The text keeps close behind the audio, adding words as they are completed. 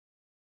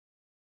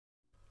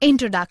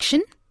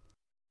Introduction.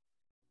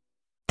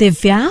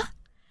 Divya,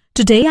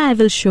 today I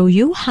will show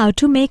you how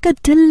to make a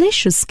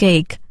delicious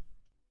cake.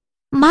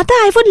 Mother,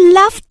 I would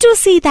love to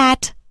see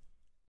that.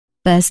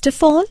 First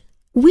of all,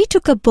 we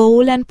took a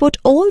bowl and put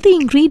all the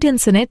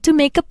ingredients in it to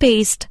make a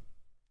paste.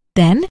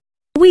 Then,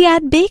 we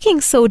add baking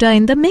soda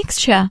in the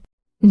mixture.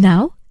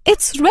 Now,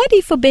 it's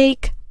ready for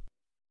bake.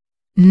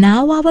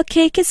 Now our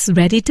cake is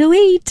ready to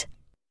eat.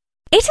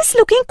 It is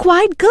looking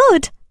quite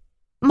good.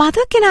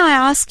 Mother, can I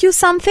ask you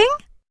something?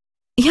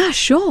 Yeah,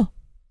 sure.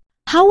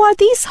 How are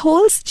these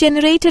holes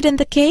generated in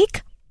the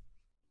cake?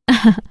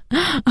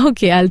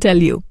 Okay, I'll tell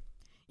you.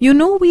 You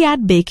know we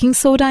add baking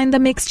soda in the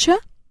mixture?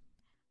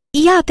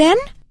 Yeah, then?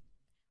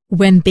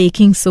 When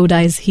baking soda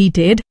is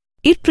heated,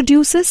 it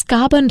produces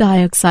carbon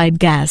dioxide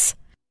gas.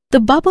 The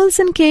bubbles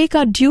in cake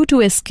are due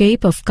to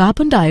escape of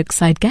carbon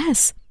dioxide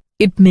gas.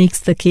 It makes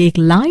the cake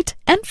light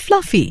and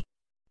fluffy.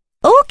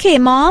 Okay,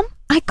 Mom,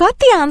 I got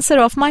the answer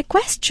of my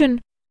question.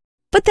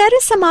 But there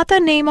is some other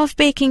name of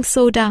baking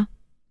soda.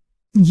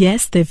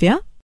 Yes, Divya.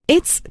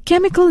 Its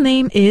chemical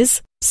name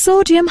is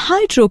sodium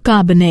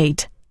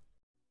hydrocarbonate.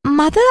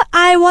 Mother,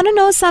 I want to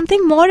know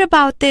something more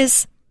about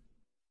this.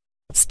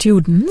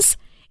 Students,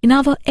 in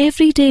our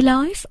everyday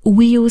life,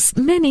 we use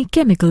many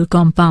chemical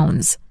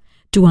compounds.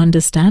 To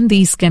understand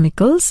these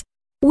chemicals,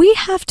 we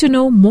have to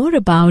know more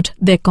about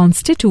their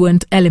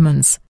constituent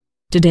elements.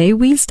 Today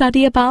we'll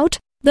study about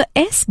the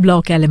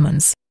S-block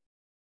elements.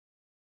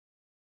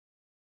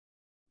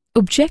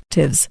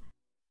 Objectives.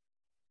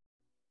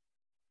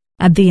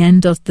 At the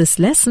end of this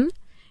lesson,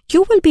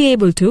 you will be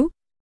able to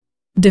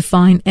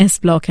define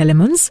S-block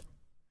elements,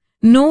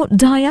 know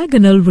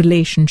diagonal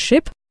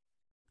relationship,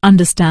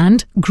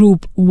 understand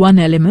group 1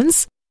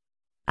 elements,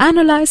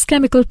 analyze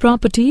chemical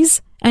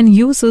properties and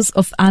uses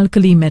of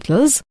alkali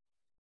metals,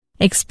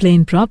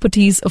 explain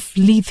properties of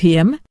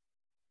lithium,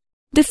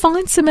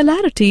 define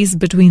similarities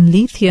between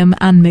lithium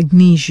and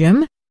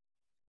magnesium,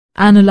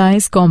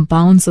 analyze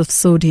compounds of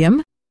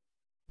sodium,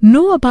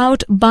 know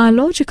about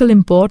biological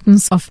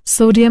importance of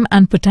sodium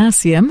and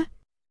potassium,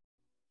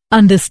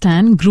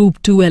 understand group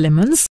 2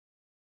 elements,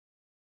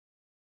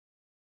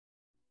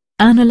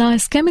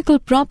 analyze chemical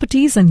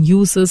properties and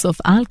uses of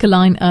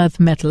alkaline earth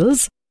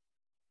metals,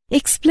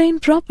 explain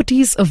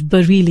properties of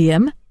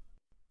beryllium,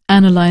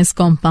 analyze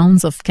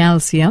compounds of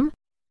calcium,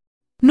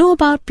 know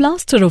about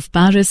plaster of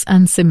Paris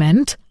and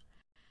cement,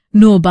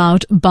 know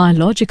about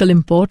biological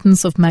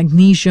importance of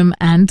magnesium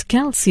and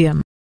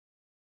calcium.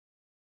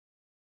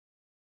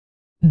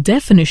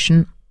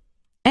 Definition.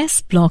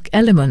 S-block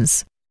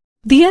elements.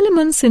 The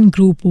elements in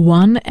group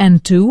 1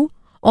 and 2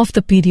 of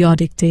the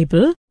periodic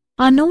table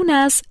are known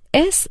as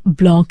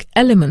S-block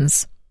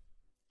elements.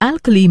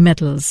 Alkali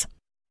metals.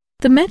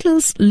 The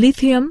metals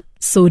lithium,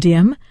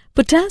 sodium,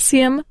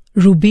 potassium,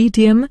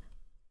 rubidium,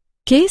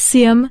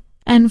 caesium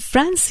and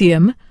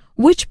francium,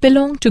 which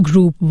belong to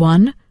group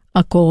 1,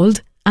 are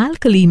called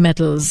alkali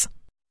metals.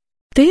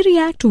 They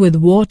react with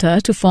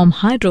water to form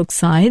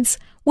hydroxides,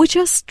 which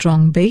are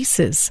strong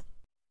bases.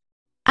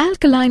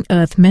 Alkaline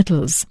earth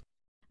metals.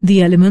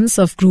 The elements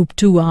of group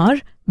 2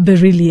 are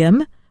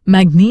beryllium,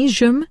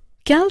 magnesium,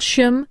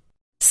 calcium,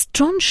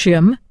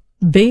 strontium,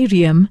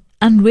 barium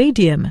and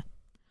radium.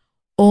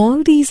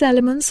 All these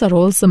elements are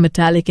also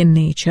metallic in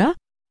nature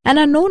and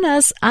are known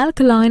as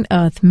alkaline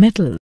earth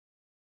metals.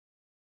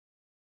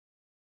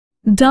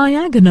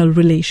 Diagonal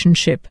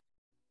relationship.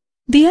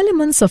 The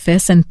elements of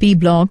S and P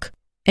block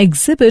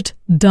exhibit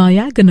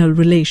diagonal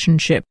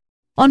relationship.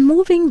 On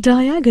moving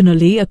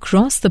diagonally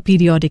across the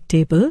periodic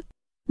table,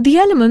 the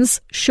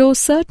elements show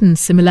certain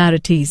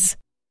similarities.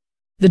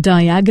 The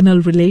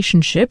diagonal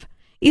relationship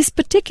is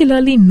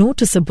particularly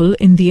noticeable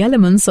in the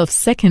elements of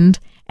second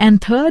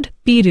and third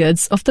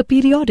periods of the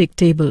periodic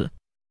table.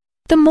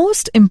 The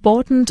most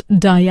important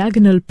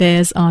diagonal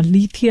pairs are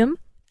lithium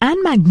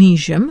and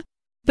magnesium,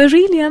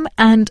 beryllium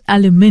and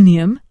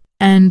aluminium,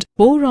 and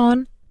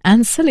boron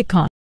and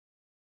silicon.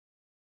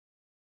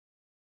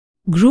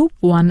 Group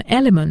 1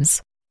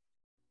 elements.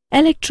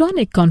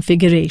 Electronic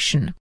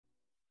configuration.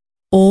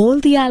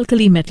 All the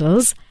alkali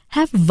metals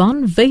have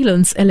one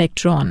valence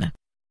electron.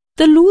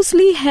 The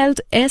loosely held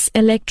S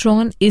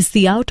electron is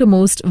the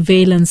outermost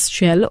valence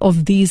shell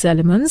of these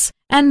elements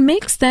and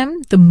makes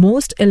them the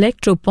most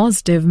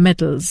electropositive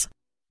metals.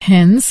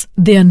 Hence,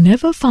 they are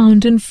never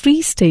found in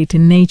free state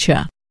in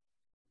nature.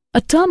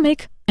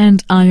 Atomic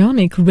and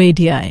ionic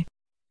radii.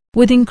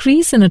 With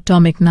increase in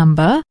atomic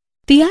number,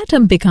 the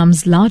atom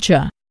becomes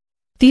larger.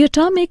 The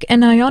atomic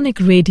and ionic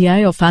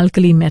radii of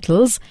alkali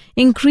metals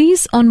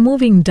increase on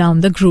moving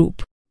down the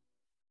group.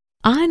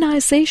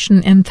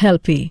 Ionization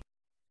enthalpy.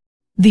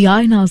 The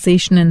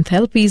ionization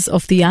enthalpies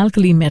of the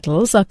alkali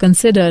metals are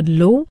considered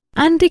low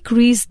and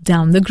decrease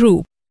down the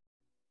group.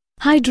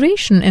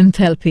 Hydration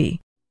enthalpy.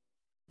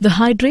 The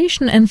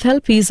hydration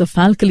enthalpies of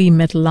alkali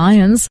metal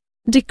ions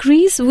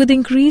decrease with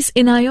increase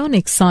in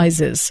ionic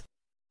sizes.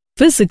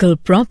 Physical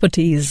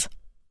properties.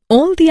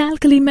 All the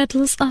alkali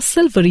metals are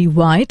silvery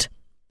white,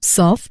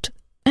 soft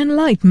and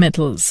light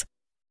metals.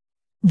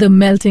 The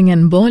melting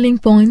and boiling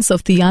points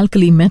of the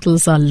alkali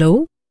metals are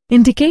low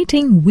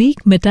indicating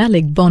weak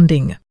metallic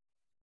bonding.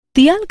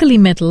 The alkali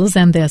metals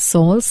and their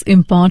salts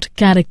impart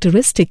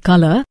characteristic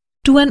color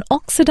to an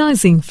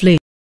oxidizing flame.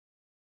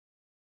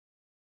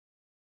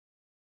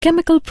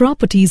 Chemical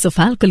properties of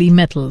alkali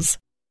metals.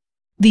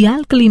 The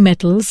alkali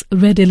metals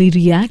readily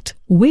react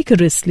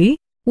vigorously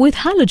with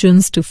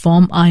halogens to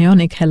form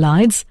ionic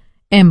halides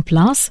M+,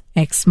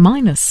 X-.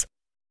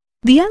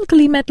 The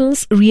alkali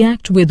metals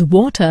react with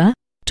water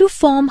to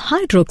form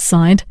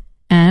hydroxide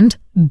and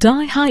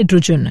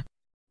dihydrogen.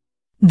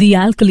 The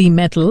alkali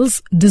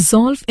metals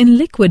dissolve in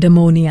liquid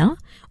ammonia,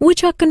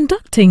 which are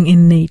conducting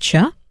in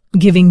nature,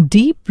 giving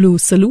deep blue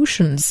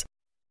solutions.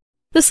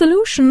 The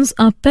solutions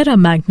are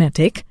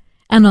paramagnetic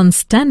and on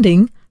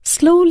standing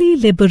slowly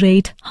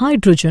liberate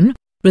hydrogen,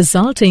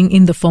 resulting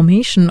in the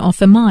formation of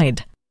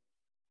amide.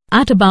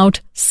 At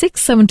about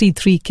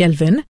 673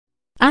 Kelvin,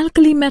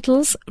 alkali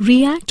metals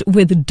react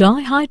with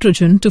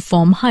dihydrogen to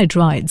form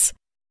hydrides.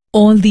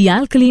 All the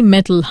alkali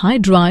metal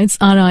hydrides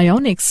are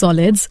ionic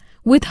solids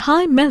with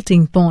high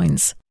melting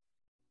points.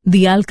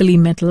 The alkali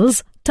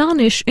metals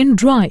tarnish in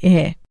dry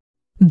air.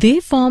 They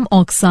form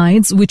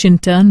oxides which in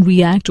turn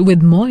react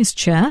with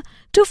moisture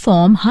to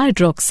form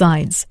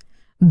hydroxides.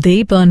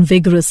 They burn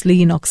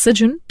vigorously in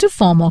oxygen to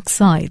form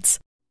oxides.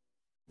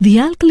 The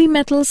alkali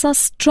metals are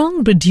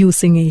strong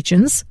reducing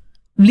agents,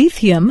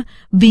 lithium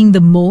being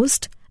the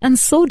most and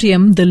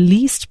sodium the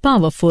least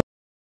powerful.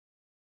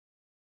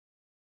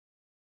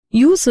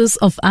 Uses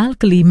of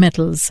alkali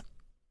metals.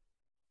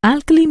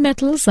 Alkali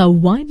metals are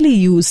widely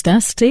used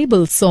as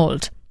stable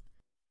salt.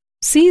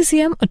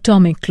 Cesium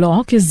atomic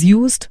clock is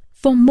used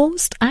for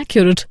most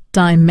accurate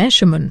time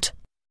measurement.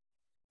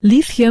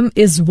 Lithium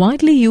is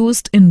widely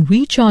used in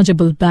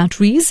rechargeable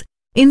batteries,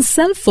 in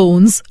cell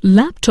phones,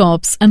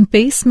 laptops and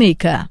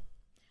pacemaker.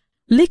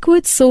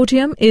 Liquid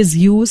sodium is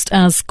used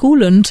as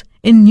coolant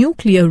in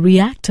nuclear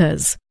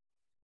reactors.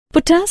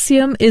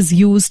 Potassium is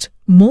used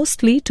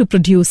mostly to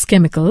produce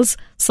chemicals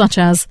such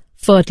as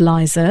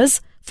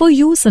fertilizers for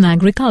use in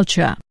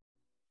agriculture.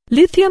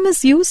 Lithium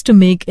is used to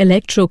make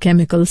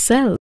electrochemical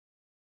cells.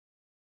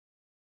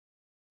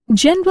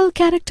 General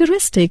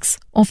characteristics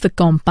of the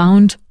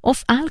compound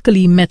of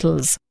alkali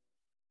metals.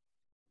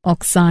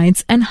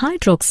 Oxides and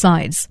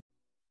hydroxides.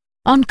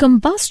 On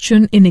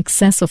combustion in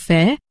excess of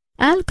air,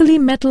 alkali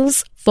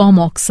metals form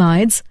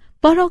oxides,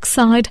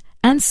 peroxide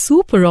and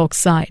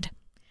superoxide.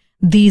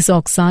 These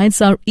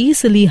oxides are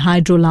easily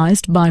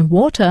hydrolyzed by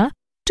water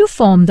to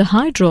form the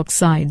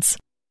hydroxides.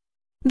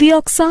 The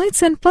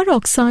oxides and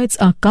peroxides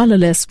are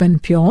colorless when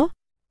pure,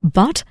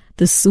 but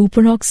the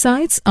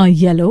superoxides are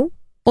yellow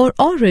or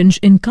orange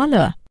in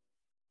color.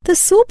 The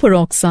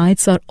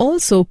superoxides are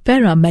also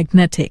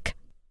paramagnetic.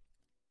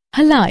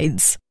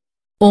 Halides.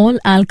 All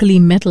alkali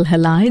metal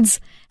halides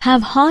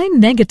have high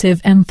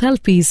negative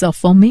enthalpies of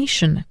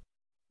formation.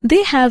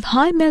 They have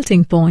high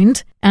melting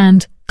point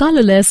and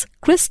colorless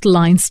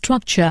crystalline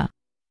structure.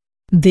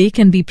 They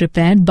can be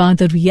prepared by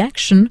the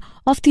reaction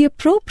of the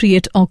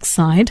appropriate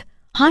oxide,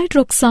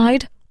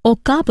 hydroxide or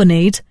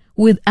carbonate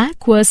with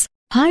aqueous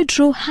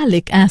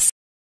hydrohalic acid.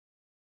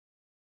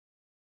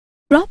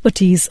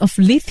 Properties of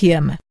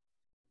lithium.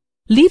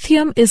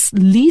 Lithium is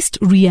least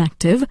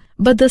reactive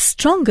but the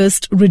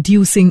strongest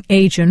reducing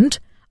agent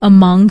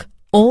among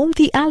all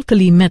the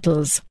alkali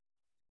metals.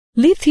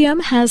 Lithium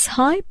has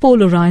high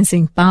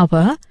polarizing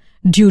power,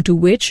 due to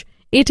which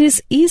it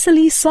is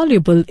easily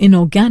soluble in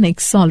organic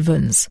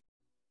solvents.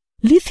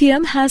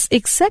 Lithium has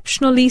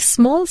exceptionally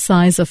small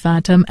size of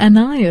atom and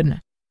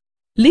ion.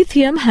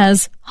 Lithium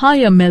has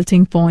higher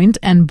melting point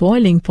and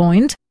boiling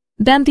point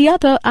than the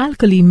other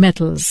alkali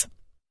metals.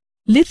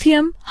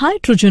 Lithium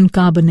hydrogen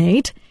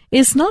carbonate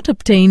is not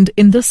obtained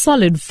in the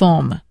solid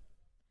form.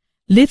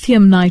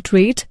 Lithium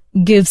nitrate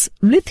gives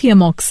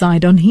lithium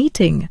oxide on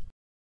heating.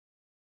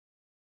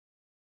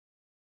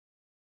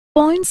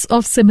 Points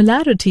of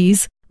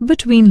similarities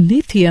between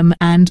lithium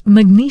and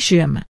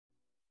magnesium.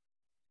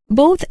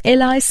 Both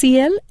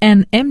LiCl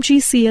and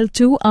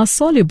MgCl2 are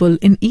soluble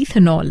in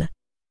ethanol.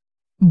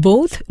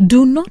 Both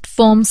do not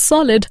form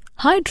solid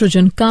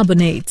hydrogen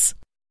carbonates.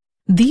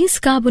 These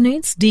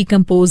carbonates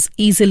decompose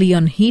easily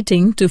on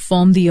heating to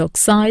form the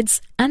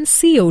oxides and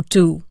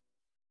CO2.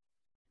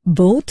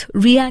 Both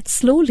react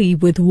slowly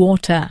with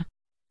water.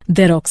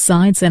 Their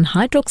oxides and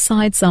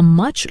hydroxides are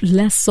much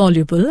less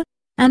soluble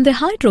and the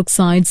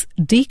hydroxides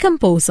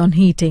decompose on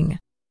heating.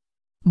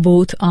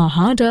 Both are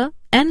harder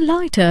and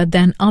lighter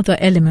than other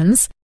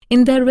elements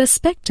in their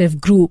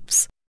respective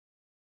groups.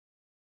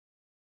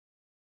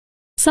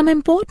 Some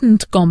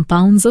important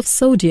compounds of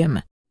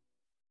sodium.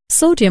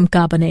 Sodium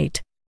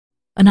carbonate.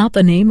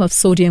 Another name of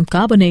sodium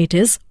carbonate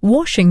is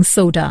washing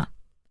soda.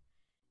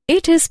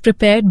 It is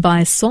prepared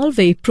by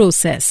Solvay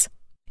process.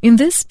 In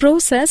this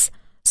process,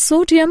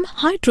 sodium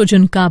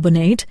hydrogen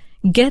carbonate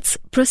gets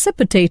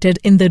precipitated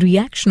in the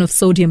reaction of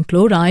sodium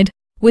chloride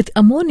with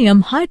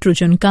ammonium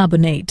hydrogen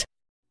carbonate.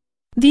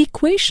 The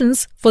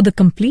equations for the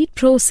complete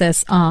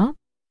process are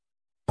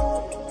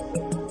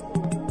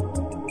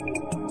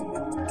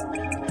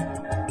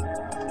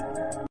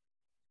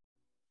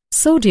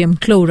sodium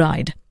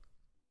chloride.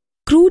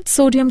 Crude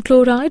sodium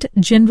chloride,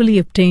 generally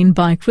obtained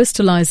by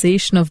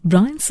crystallization of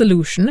brine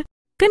solution,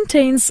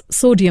 contains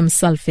sodium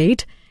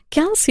sulfate,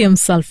 calcium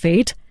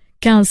sulfate,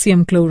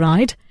 calcium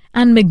chloride,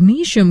 and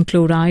magnesium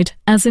chloride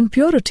as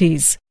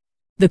impurities.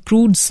 The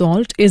crude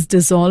salt is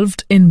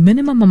dissolved in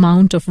minimum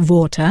amount of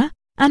water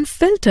and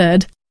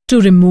filtered to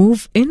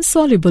remove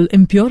insoluble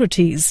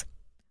impurities.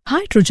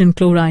 Hydrogen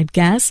chloride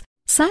gas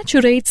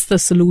saturates the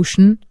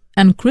solution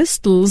and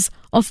crystals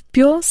of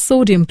pure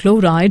sodium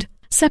chloride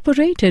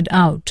separated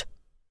out.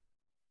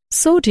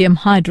 Sodium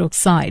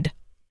hydroxide.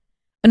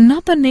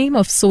 Another name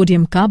of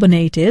sodium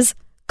carbonate is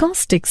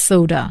caustic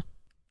soda.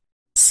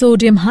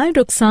 Sodium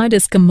hydroxide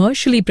is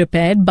commercially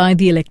prepared by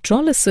the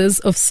electrolysis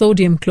of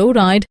sodium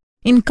chloride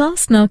in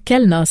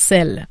Kastner-Kellner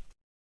cell.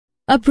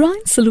 A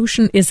brine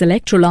solution is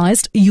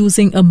electrolyzed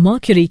using a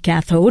mercury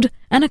cathode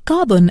and a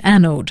carbon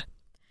anode.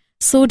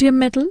 Sodium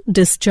metal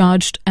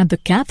discharged at the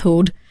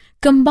cathode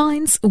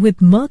combines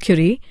with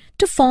mercury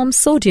to form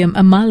sodium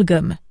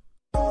amalgam.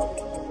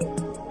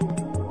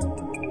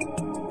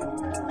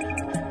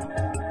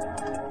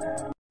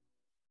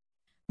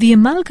 The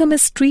amalgam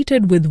is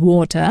treated with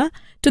water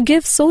to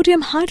give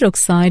sodium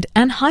hydroxide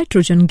and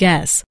hydrogen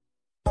gas.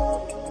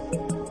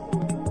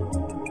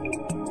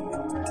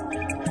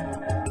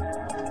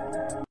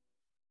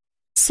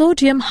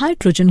 Sodium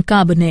hydrogen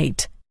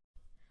carbonate.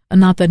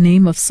 Another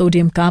name of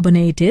sodium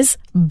carbonate is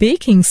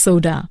baking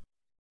soda.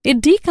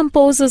 It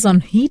decomposes on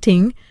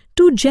heating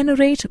to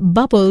generate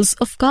bubbles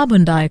of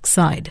carbon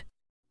dioxide.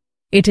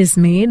 It is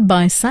made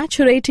by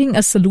saturating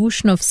a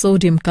solution of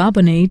sodium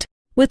carbonate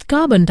with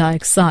carbon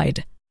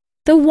dioxide.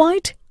 The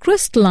white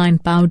crystalline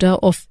powder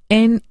of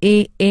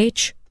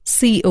NaHCO3,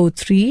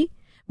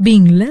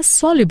 being less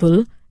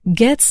soluble,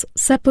 gets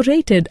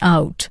separated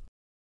out.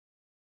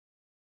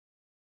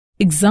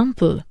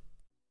 Example.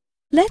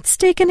 Let's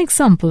take an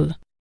example.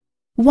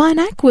 Why an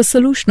aqueous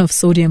solution of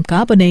sodium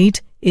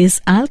carbonate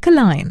is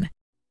alkaline,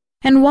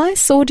 and why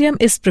sodium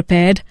is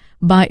prepared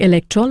by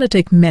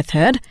electrolytic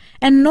method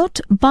and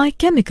not by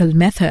chemical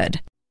method.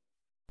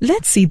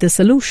 Let's see the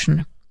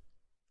solution.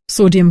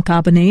 Sodium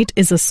carbonate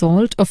is a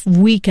salt of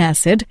weak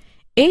acid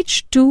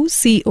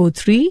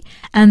H2CO3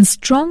 and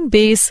strong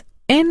base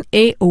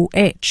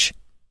NaOH.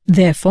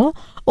 Therefore,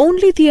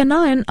 only the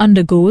anion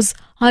undergoes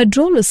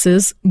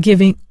hydrolysis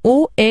giving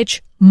OH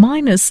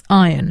minus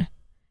ion.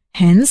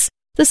 Hence,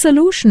 the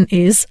solution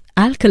is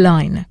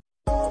alkaline.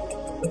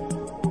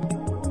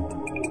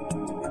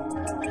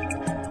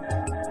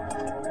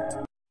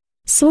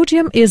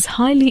 Sodium is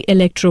highly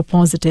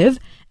electropositive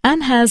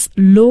and has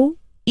low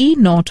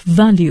E0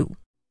 value.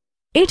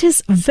 It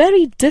is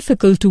very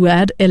difficult to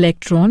add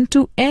electron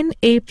to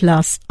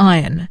Na+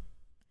 ion.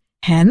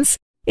 Hence,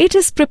 it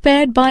is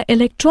prepared by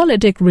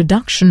electrolytic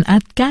reduction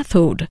at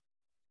cathode.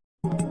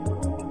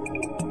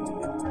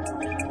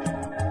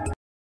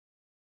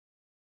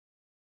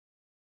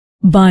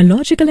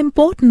 Biological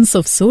importance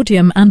of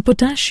sodium and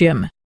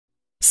potassium.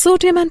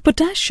 Sodium and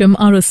potassium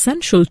are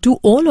essential to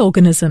all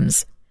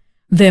organisms.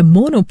 Their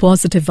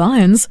monopositive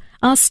ions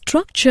are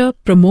structure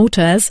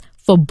promoters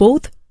for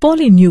both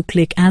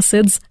polynucleic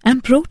acids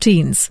and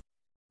proteins.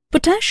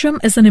 Potassium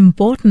is an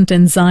important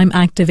enzyme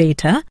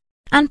activator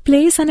and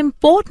plays an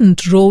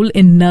important role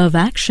in nerve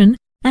action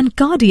and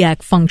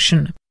cardiac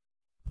function.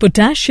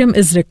 Potassium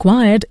is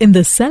required in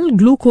the cell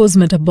glucose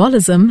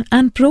metabolism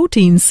and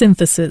protein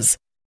synthesis.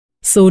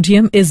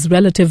 Sodium is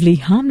relatively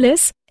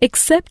harmless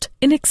except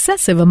in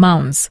excessive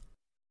amounts.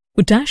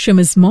 Potassium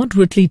is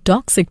moderately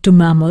toxic to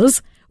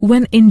mammals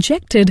when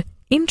injected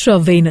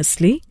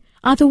intravenously,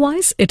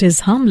 otherwise it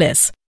is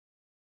harmless.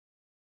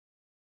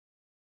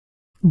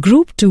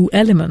 Group 2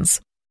 elements.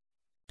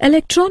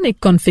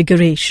 Electronic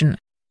configuration.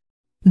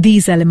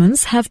 These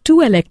elements have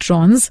 2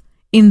 electrons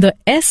in the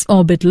s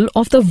orbital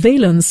of the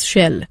valence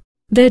shell.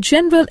 Their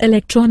general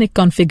electronic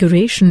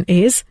configuration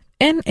is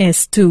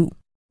ns2.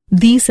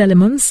 These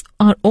elements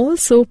are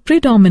also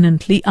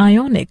predominantly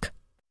ionic.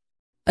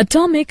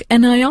 Atomic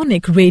and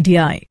ionic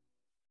radii.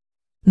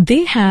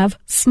 They have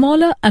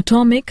smaller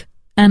atomic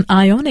and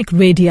ionic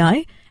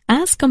radii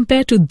as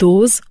compared to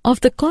those of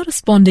the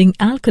corresponding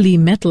alkali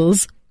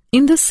metals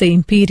in the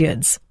same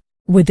periods.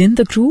 Within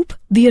the group,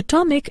 the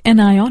atomic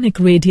and ionic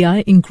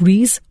radii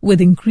increase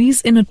with increase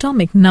in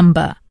atomic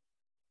number.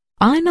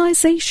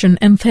 Ionization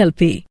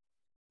enthalpy.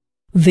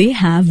 They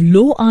have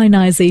low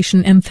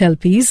ionization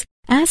enthalpies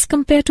as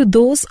compared to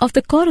those of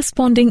the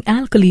corresponding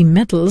alkali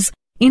metals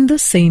in the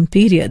same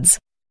periods.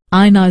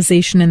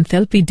 Ionization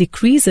enthalpy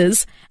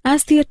decreases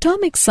as the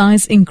atomic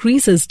size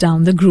increases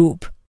down the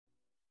group.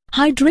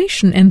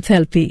 Hydration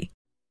enthalpy.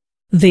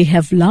 They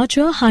have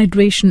larger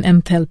hydration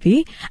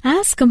enthalpy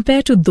as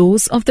compared to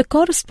those of the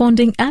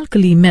corresponding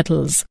alkali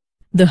metals.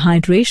 The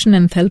hydration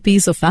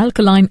enthalpies of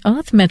alkaline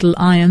earth metal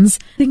ions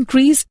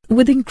increase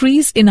with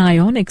increase in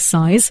ionic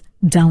size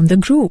down the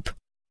group.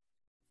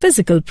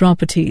 Physical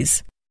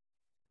properties.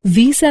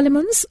 These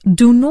elements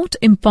do not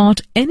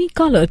impart any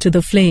color to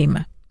the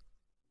flame.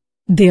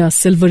 They are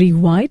silvery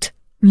white,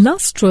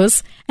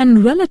 lustrous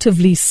and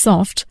relatively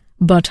soft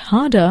but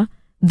harder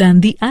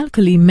than the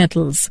alkali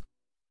metals.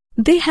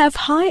 They have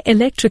high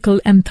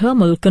electrical and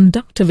thermal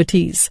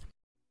conductivities.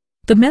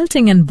 The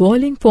melting and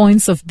boiling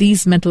points of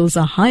these metals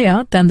are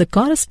higher than the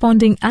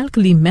corresponding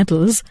alkali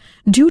metals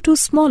due to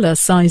smaller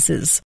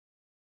sizes.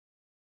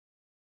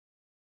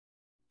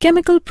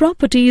 Chemical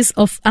properties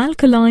of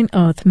alkaline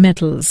earth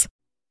metals.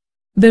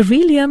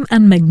 Beryllium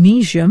and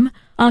magnesium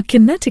are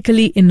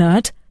kinetically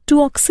inert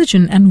to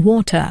oxygen and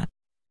water.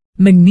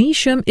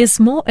 Magnesium is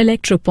more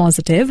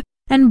electropositive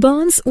and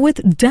burns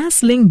with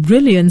dazzling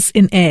brilliance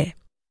in air.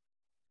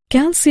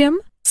 Calcium,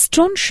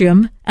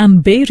 strontium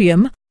and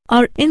barium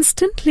are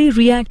instantly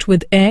react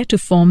with air to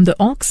form the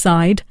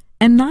oxide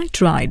and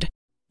nitride.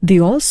 They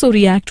also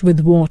react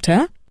with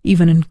water,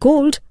 even in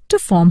cold, to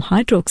form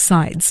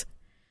hydroxides.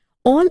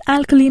 All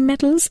alkali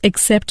metals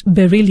except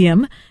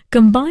beryllium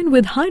combine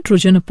with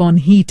hydrogen upon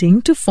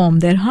heating to form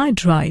their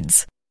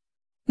hydrides.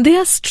 They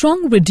are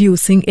strong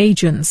reducing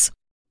agents.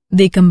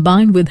 They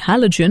combine with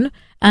halogen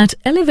at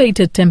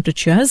elevated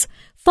temperatures,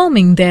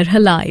 forming their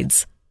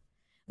halides.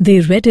 They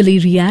readily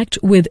react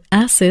with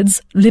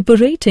acids,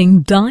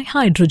 liberating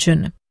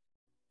dihydrogen.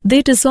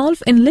 They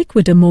dissolve in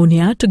liquid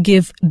ammonia to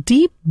give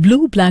deep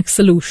blue-black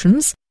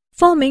solutions,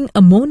 forming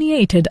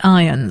ammoniated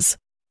ions.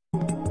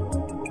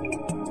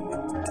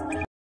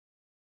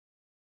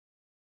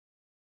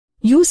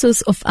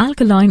 Uses of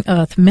alkaline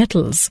earth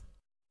metals.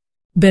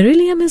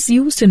 Beryllium is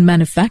used in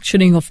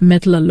manufacturing of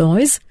metal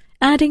alloys,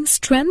 adding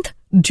strength,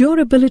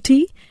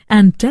 durability,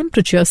 and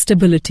temperature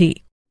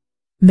stability.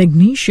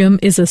 Magnesium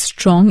is a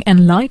strong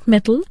and light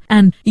metal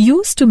and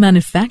used to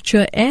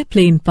manufacture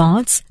airplane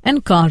parts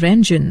and car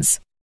engines.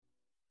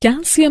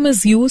 Calcium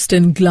is used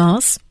in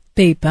glass,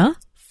 paper,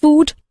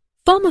 food,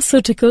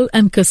 pharmaceutical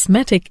and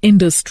cosmetic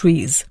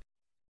industries.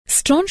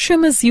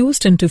 Strontium is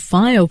used into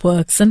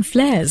fireworks and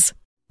flares.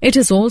 It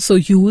is also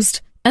used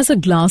as a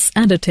glass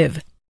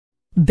additive.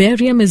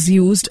 Barium is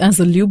used as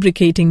a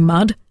lubricating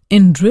mud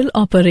in drill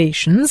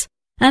operations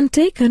and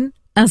taken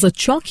as a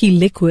chalky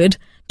liquid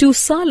to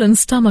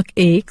silence stomach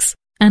aches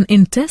and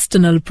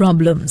intestinal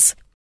problems.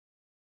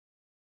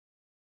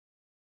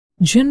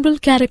 General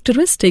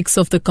characteristics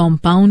of the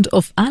compound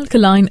of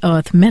alkaline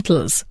earth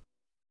metals.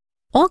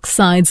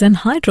 Oxides and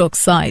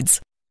hydroxides.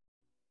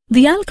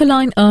 The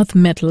alkaline earth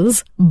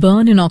metals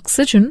burn in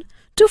oxygen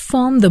to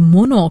form the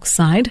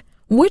monooxide,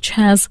 which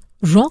has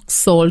rock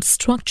salt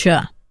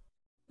structure.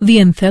 The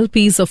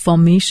enthalpies of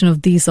formation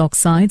of these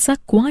oxides are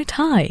quite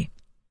high.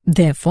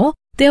 Therefore,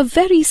 they are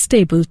very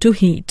stable to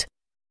heat.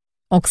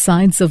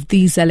 Oxides of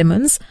these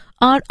elements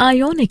are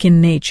ionic in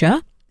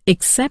nature,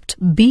 except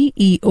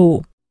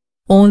BeO.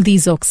 All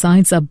these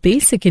oxides are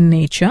basic in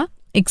nature,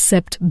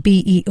 except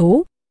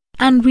BeO,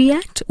 and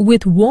react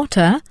with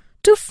water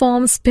to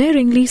form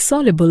sparingly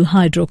soluble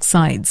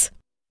hydroxides.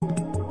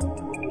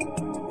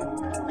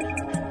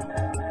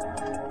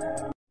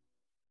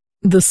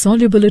 The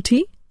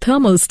solubility,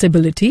 thermal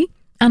stability,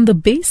 and the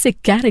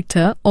basic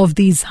character of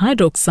these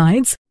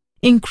hydroxides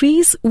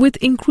increase with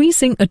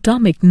increasing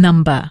atomic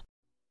number.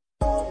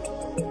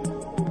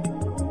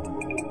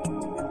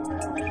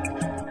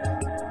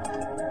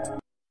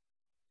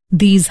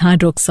 These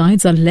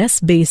hydroxides are less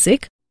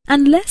basic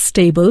and less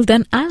stable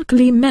than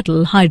alkali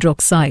metal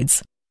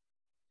hydroxides.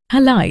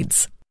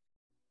 Halides.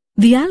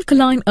 The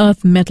alkaline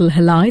earth metal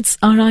halides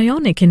are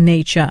ionic in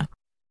nature.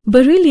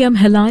 Beryllium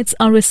halides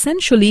are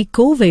essentially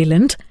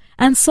covalent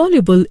and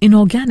soluble in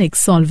organic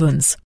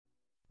solvents.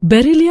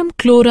 Beryllium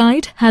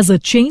chloride has a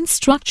chain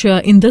structure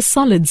in the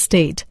solid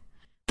state.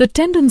 The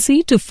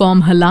tendency to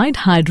form halide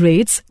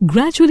hydrates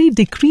gradually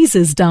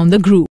decreases down the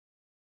groove.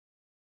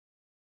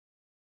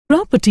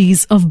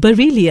 Properties of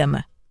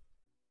beryllium.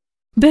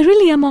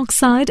 Beryllium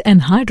oxide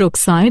and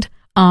hydroxide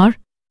are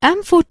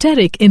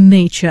amphoteric in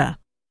nature.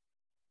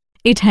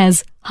 It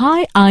has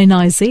high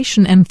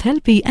ionization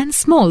enthalpy and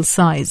small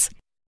size.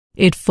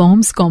 It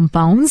forms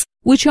compounds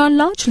which are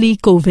largely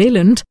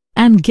covalent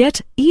and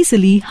get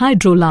easily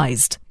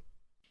hydrolyzed.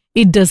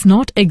 It does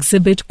not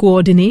exhibit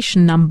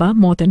coordination number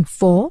more than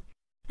 4,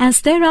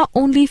 as there are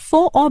only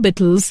 4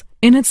 orbitals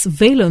in its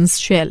valence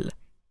shell.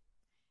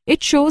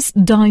 It shows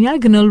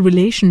diagonal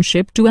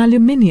relationship to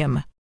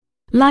aluminium.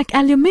 Like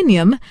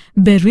aluminium,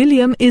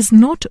 beryllium is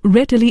not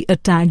readily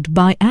attacked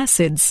by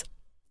acids.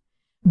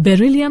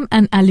 Beryllium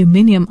and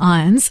aluminium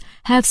ions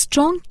have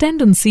strong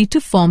tendency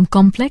to form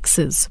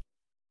complexes.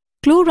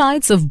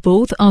 Chlorides of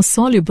both are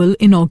soluble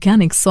in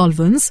organic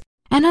solvents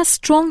and are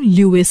strong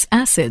Lewis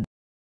acids.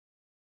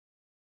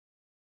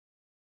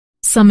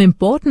 Some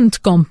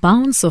important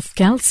compounds of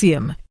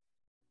calcium.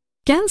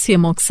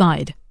 Calcium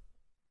oxide.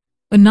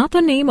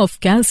 Another name of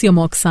calcium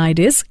oxide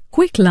is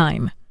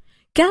quicklime.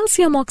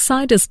 Calcium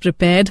oxide is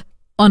prepared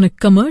on a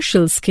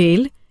commercial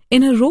scale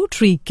in a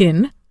rotary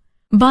kiln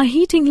by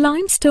heating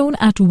limestone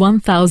at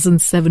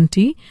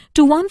 1070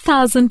 to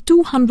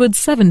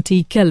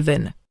 1270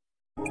 Kelvin.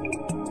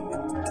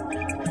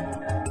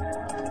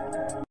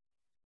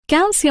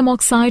 Calcium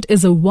oxide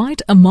is a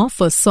white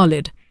amorphous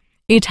solid.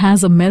 It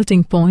has a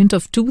melting point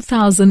of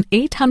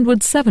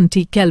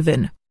 2870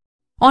 Kelvin.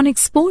 On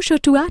exposure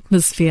to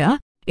atmosphere,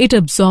 it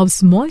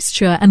absorbs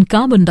moisture and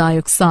carbon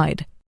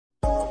dioxide.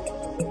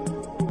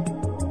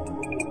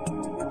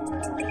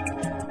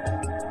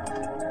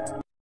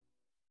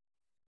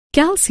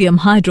 calcium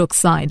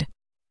hydroxide.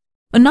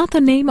 Another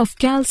name of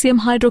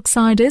calcium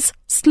hydroxide is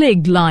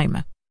slaked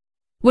lime.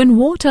 When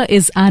water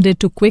is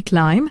added to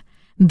quicklime,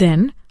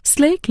 then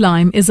slaked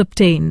lime is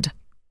obtained.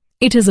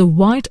 It is a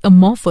white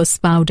amorphous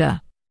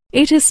powder.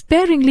 It is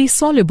sparingly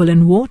soluble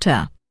in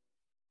water.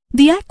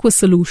 The aqueous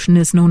solution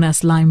is known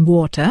as lime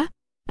water,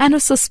 and a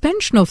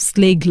suspension of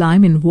slaked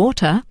lime in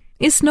water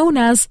is known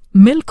as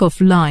milk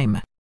of lime.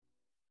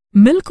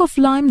 Milk of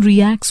lime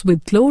reacts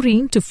with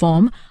chlorine to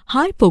form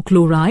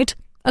hypochlorite,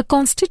 a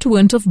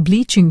constituent of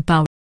bleaching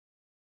powder.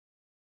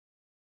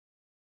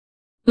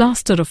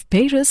 Plaster of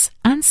Paris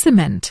and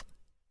cement.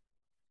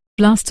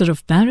 Plaster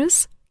of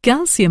Paris,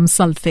 calcium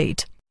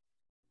sulfate.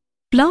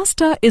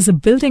 Plaster is a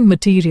building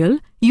material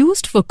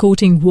used for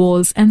coating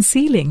walls and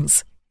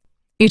ceilings.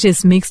 It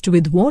is mixed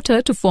with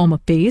water to form a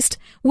paste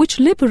which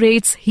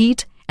liberates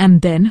heat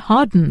and then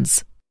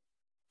hardens.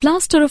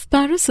 Plaster of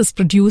Paris is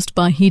produced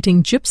by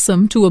heating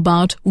gypsum to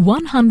about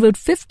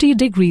 150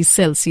 degrees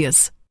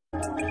Celsius.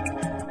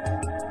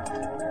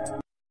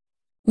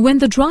 When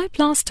the dry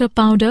plaster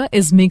powder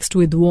is mixed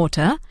with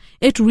water,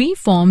 it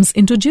reforms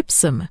into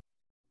gypsum.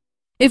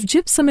 If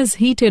gypsum is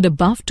heated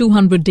above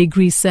 200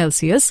 degrees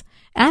Celsius,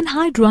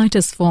 anhydrite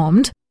is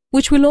formed,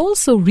 which will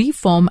also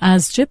reform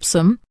as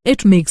gypsum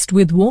if mixed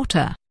with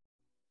water.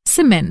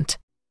 Cement.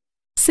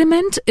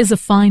 Cement is a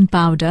fine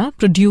powder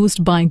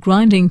produced by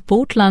grinding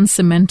Portland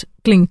cement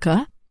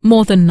clinker,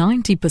 more than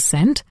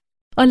 90%,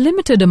 a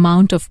limited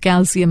amount of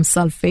calcium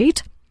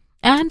sulfate,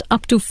 and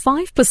up to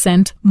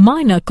 5%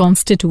 minor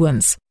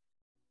constituents.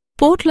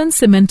 Portland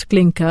cement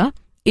clinker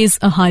is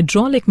a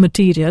hydraulic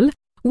material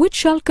which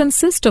shall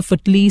consist of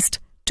at least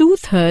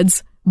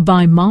 2/3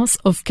 by mass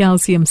of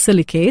calcium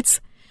silicates,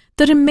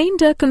 the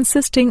remainder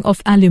consisting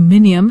of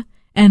aluminium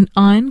and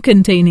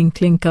iron-containing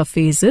clinker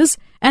phases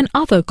and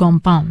other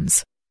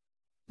compounds.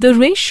 The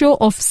ratio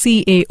of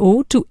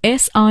CaO to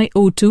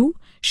SiO2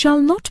 shall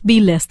not be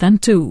less than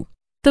 2.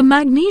 The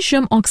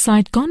magnesium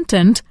oxide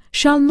content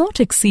shall not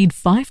exceed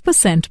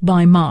 5%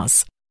 by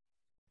mass.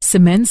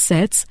 Cement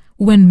sets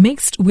when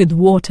mixed with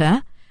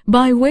water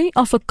by way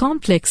of a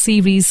complex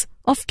series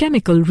of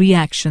chemical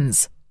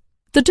reactions.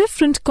 The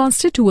different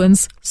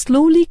constituents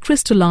slowly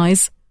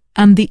crystallize,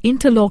 and the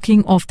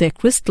interlocking of their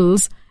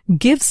crystals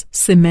gives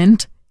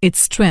cement its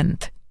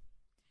strength.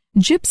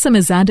 Gypsum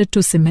is added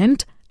to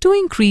cement to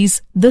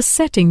increase the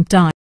setting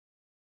time.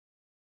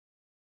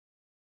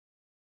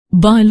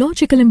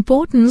 Biological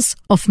importance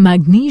of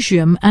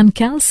magnesium and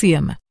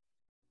calcium.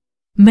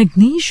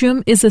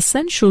 Magnesium is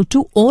essential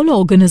to all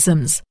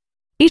organisms.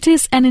 It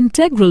is an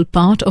integral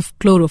part of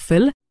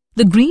chlorophyll,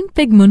 the green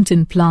pigment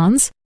in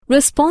plants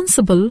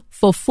responsible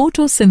for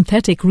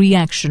photosynthetic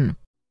reaction.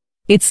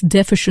 Its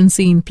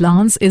deficiency in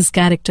plants is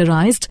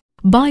characterized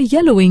by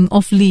yellowing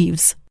of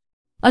leaves.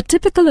 A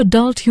typical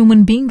adult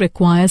human being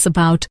requires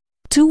about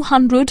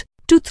 200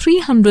 to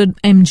 300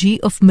 mg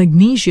of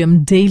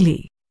magnesium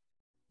daily.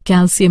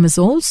 Calcium is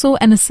also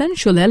an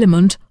essential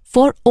element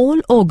for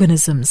all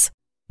organisms.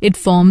 It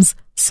forms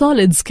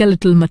solid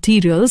skeletal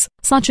materials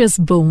such as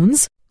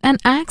bones and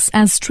acts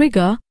as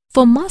trigger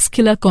for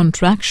muscular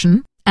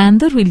contraction and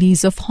the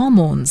release of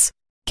hormones.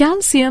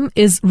 Calcium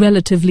is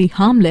relatively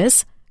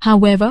harmless,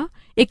 however,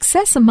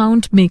 excess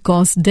amount may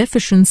cause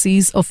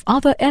deficiencies of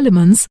other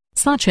elements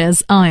such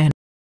as iron.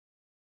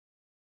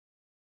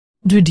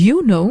 Did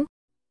you know?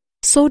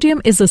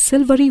 Sodium is a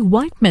silvery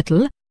white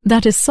metal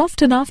that is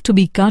soft enough to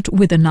be cut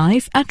with a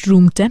knife at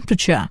room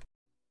temperature.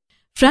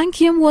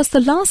 Francium was the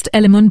last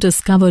element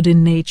discovered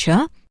in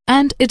nature,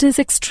 and it is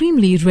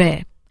extremely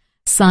rare.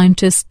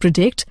 Scientists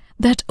predict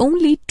that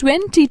only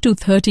 20 to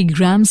 30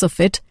 grams of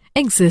it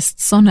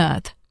exists on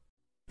Earth.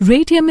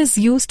 Radium is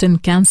used in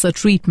cancer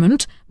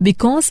treatment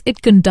because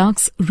it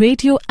conducts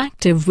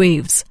radioactive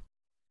waves.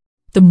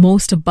 The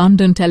most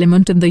abundant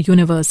element in the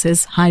universe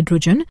is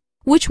hydrogen,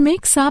 which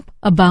makes up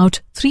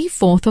about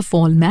 3/4 of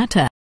all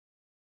matter.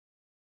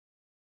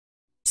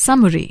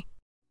 Summary.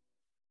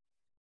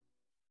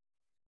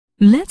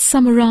 Let's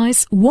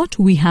summarize what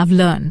we have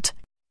learnt.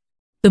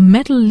 The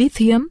metal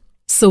lithium,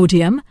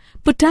 sodium,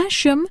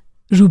 potassium,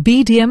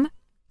 rubidium,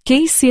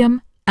 caesium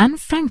and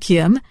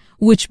francium,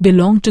 which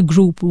belong to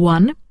group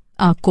 1,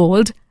 are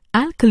called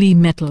alkali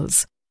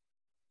metals.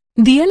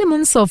 The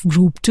elements of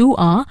group 2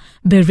 are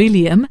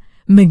beryllium,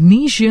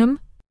 magnesium,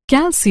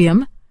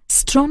 calcium,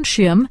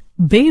 strontium,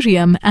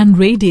 barium and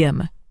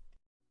radium.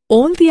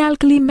 All the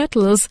alkali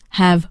metals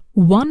have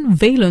one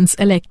valence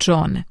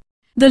electron.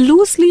 The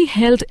loosely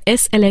held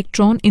s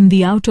electron in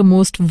the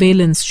outermost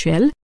valence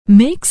shell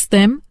makes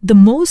them the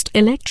most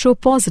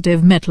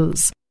electropositive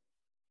metals.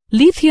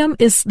 Lithium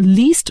is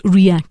least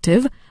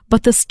reactive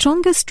but the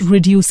strongest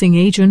reducing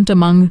agent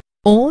among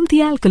all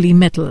the alkali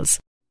metals.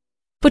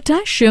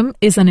 Potassium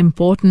is an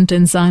important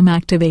enzyme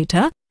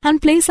activator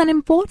and plays an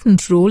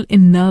important role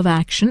in nerve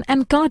action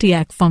and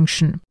cardiac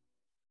function.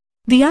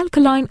 The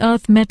alkaline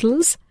earth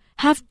metals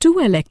have 2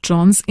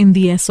 electrons in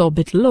the s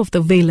orbital of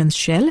the valence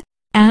shell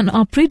and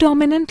are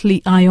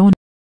predominantly ionic.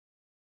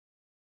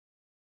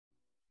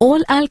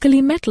 All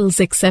alkali metals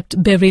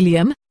except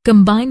beryllium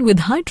combine with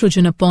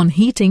hydrogen upon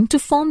heating to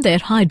form their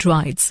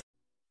hydrides.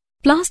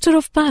 Plaster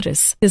of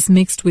Paris is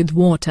mixed with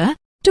water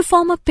to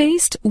form a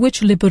paste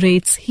which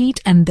liberates heat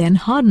and then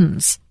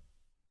hardens.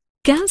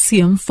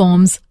 Calcium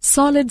forms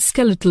solid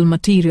skeletal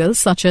material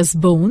such as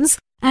bones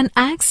and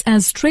acts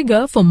as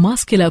trigger for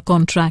muscular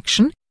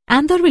contraction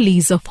and the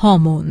release of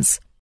hormones.